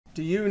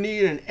Do you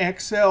need an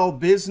Excel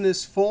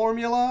business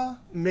formula?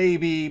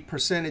 Maybe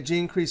percentage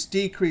increase,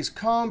 decrease,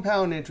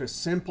 compound interest,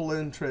 simple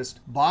interest,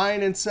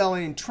 buying and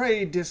selling,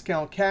 trade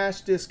discount, cash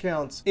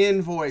discounts,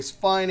 invoice,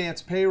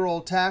 finance,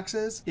 payroll,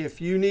 taxes.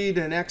 If you need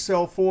an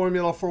Excel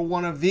formula for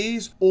one of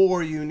these,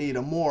 or you need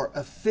a more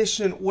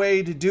efficient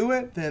way to do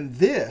it, then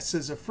this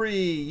is a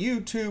free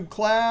YouTube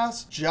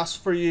class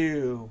just for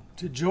you.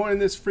 To join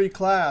this free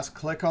class,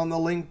 click on the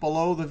link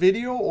below the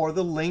video or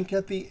the link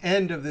at the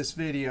end of this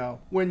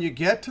video. When you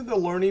get to the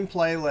Learning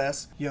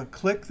playlist, you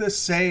click the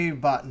Save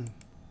button.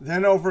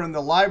 Then over in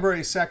the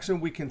Library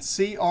section, we can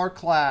see our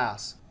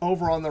class.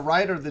 Over on the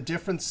right are the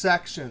different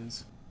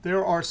sections.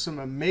 There are some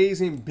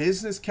amazing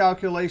business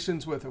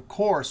calculations with, of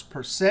course,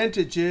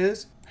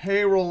 percentages.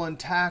 Payroll and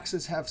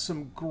taxes have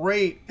some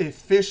great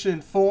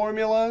efficient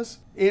formulas.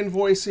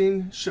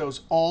 Invoicing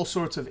shows all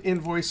sorts of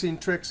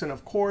invoicing tricks. And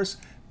of course,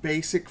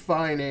 basic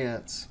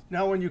finance.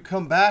 Now, when you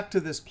come back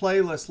to this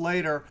playlist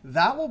later,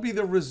 that will be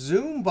the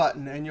Resume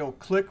button. And you'll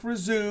click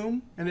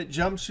Resume, and it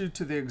jumps you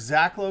to the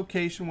exact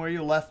location where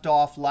you left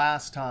off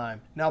last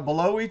time. Now,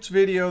 below each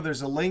video,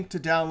 there's a link to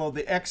download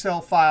the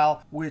Excel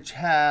file, which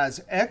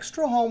has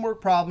extra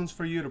homework problems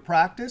for you to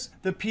practice.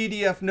 The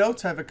PDF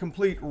notes have a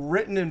complete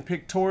written and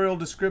pictorial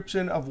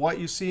description of what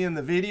you see in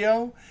the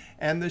video,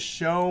 and the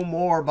Show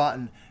More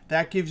button.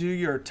 That gives you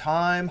your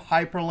time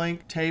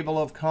hyperlink table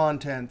of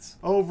contents.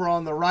 Over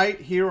on the right,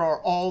 here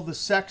are all the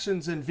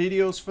sections and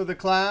videos for the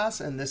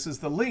class. And this is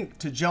the link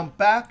to jump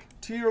back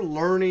to your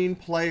Learning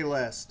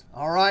playlist.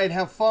 All right,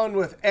 have fun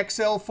with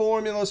Excel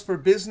formulas for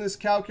business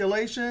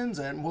calculations,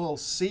 and we'll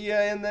see you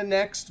in the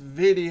next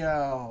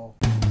video.